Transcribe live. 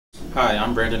Hi,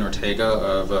 I'm Brandon Ortega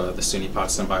of the SUNY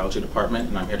Potsdam Biology Department,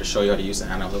 and I'm here to show you how to use the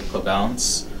analytical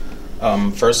balance.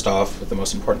 First off, the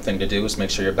most important thing to do is make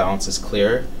sure your balance is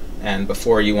clear, and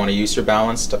before you want to use your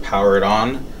balance, to power it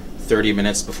on 30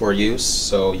 minutes before use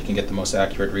so you can get the most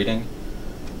accurate reading.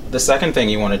 The second thing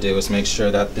you want to do is make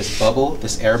sure that this bubble,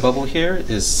 this air bubble here,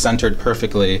 is centered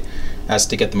perfectly as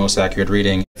to get the most accurate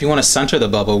reading. If you want to center the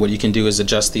bubble, what you can do is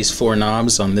adjust these four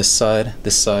knobs on this side,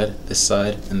 this side, this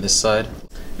side, and this side.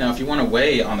 Now if you want to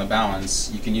weigh on the balance,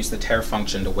 you can use the tare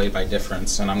function to weigh by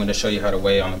difference, and I'm going to show you how to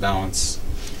weigh on the balance.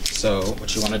 So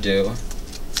what you want to do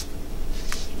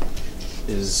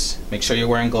is make sure you're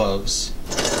wearing gloves,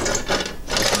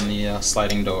 open the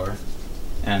sliding door,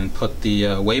 and put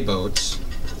the weigh boat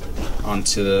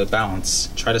onto the balance.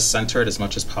 Try to center it as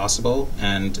much as possible,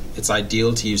 and it's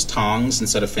ideal to use tongs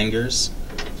instead of fingers.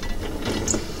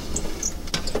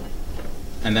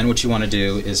 And then what you want to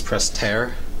do is press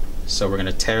tare. So we're going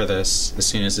to tare this as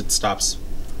soon as it stops.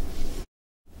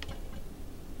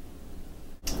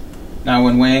 Now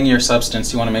when weighing your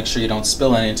substance, you want to make sure you don't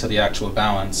spill any into the actual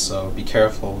balance, so be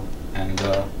careful and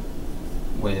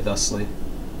weigh thusly,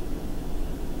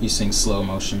 using slow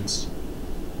motions.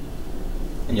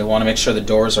 And you'll want to make sure the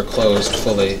doors are closed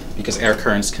fully because air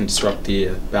currents can disrupt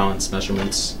the balance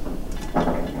measurements.